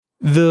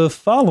The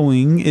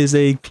following is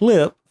a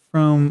clip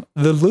from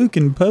the Luke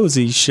and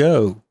Posey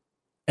show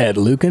at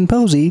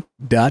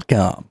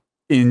lukeandposey.com.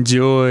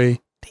 Enjoy.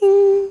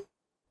 Ding.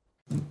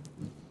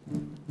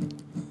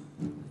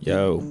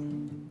 Yo.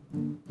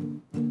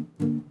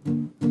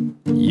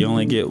 You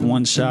only get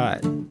one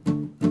shot to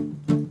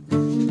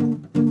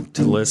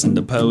listen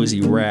to Posey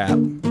rap,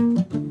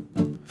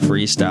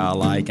 freestyle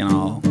like and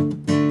all.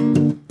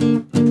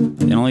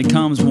 It only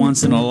comes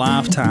once in a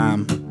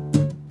lifetime.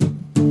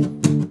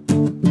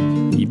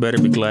 You better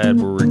be glad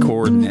we're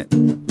recording it.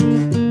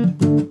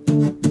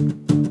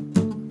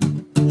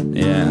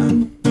 Yeah.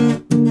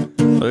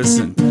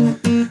 Listen.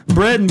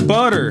 Bread and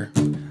butter.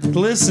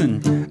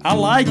 Listen, I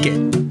like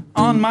it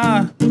on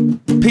my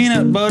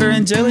peanut butter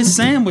and jelly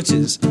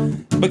sandwiches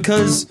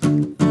because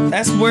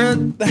that's where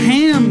the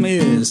ham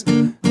is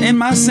in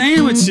my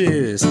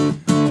sandwiches.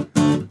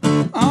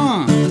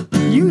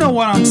 You know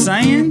what I'm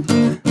saying?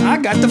 I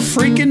got the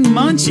freaking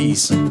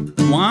munchies.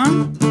 Why?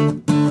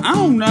 I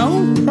don't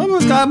know.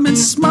 Probably I've been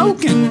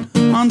smoking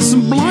on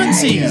some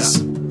blunties.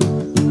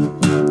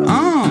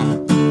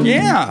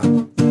 Yeah.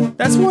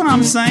 That's what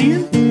I'm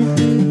saying.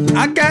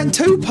 I got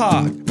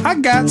Tupac. I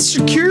got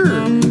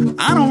Shakur.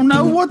 I don't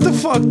know what the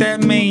fuck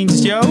that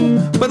means, yo.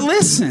 But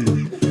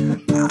listen,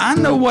 I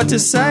know what to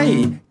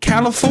say.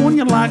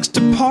 California likes to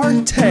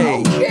party.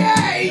 Okay,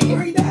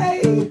 every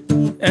day.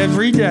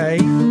 Every day.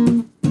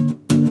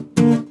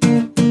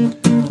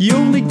 You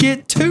only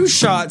get 2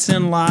 shots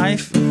in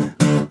life.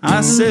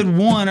 I said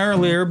 1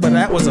 earlier, but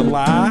that was a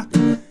lie.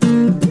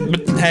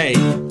 But hey,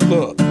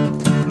 look,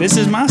 this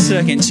is my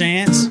second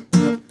chance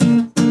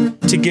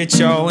to get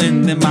y'all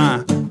into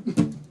my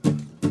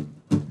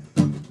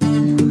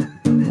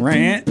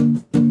rant.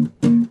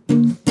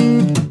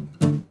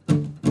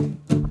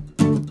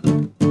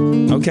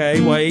 Okay,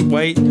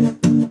 wait.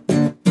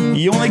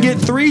 You only get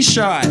 3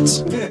 shots.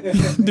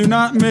 Do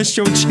not miss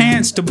your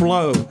chance to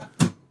blow.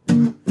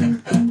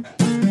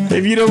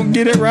 If you don't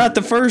get it right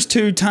the first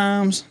 2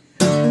 times,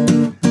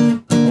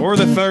 or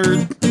the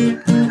 3rd,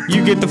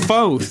 you get the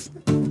 4th.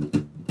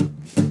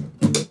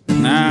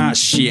 Nah,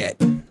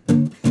 shit.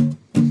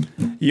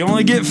 You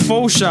only get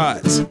 4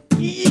 shots.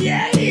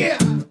 Yeah.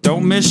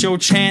 Don't miss your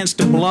chance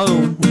to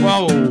blow.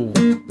 Whoa.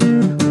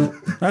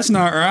 That's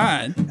not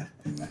right.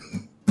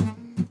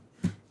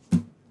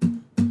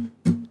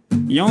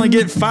 You only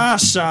get 5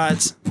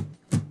 shots.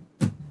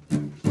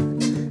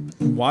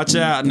 Watch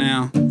out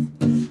now.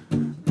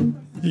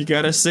 You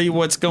gotta see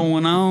what's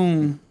going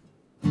on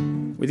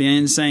with the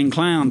Insane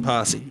Clown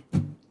Posse.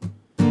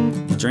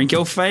 Drink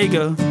your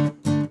Fago.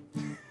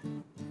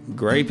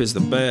 Grape is the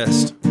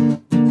best.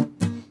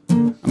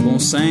 I'm gonna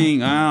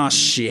sing. Oh,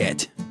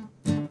 shit.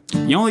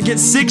 You only get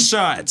 6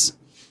 shots.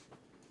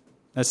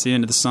 That's the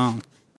end of the song.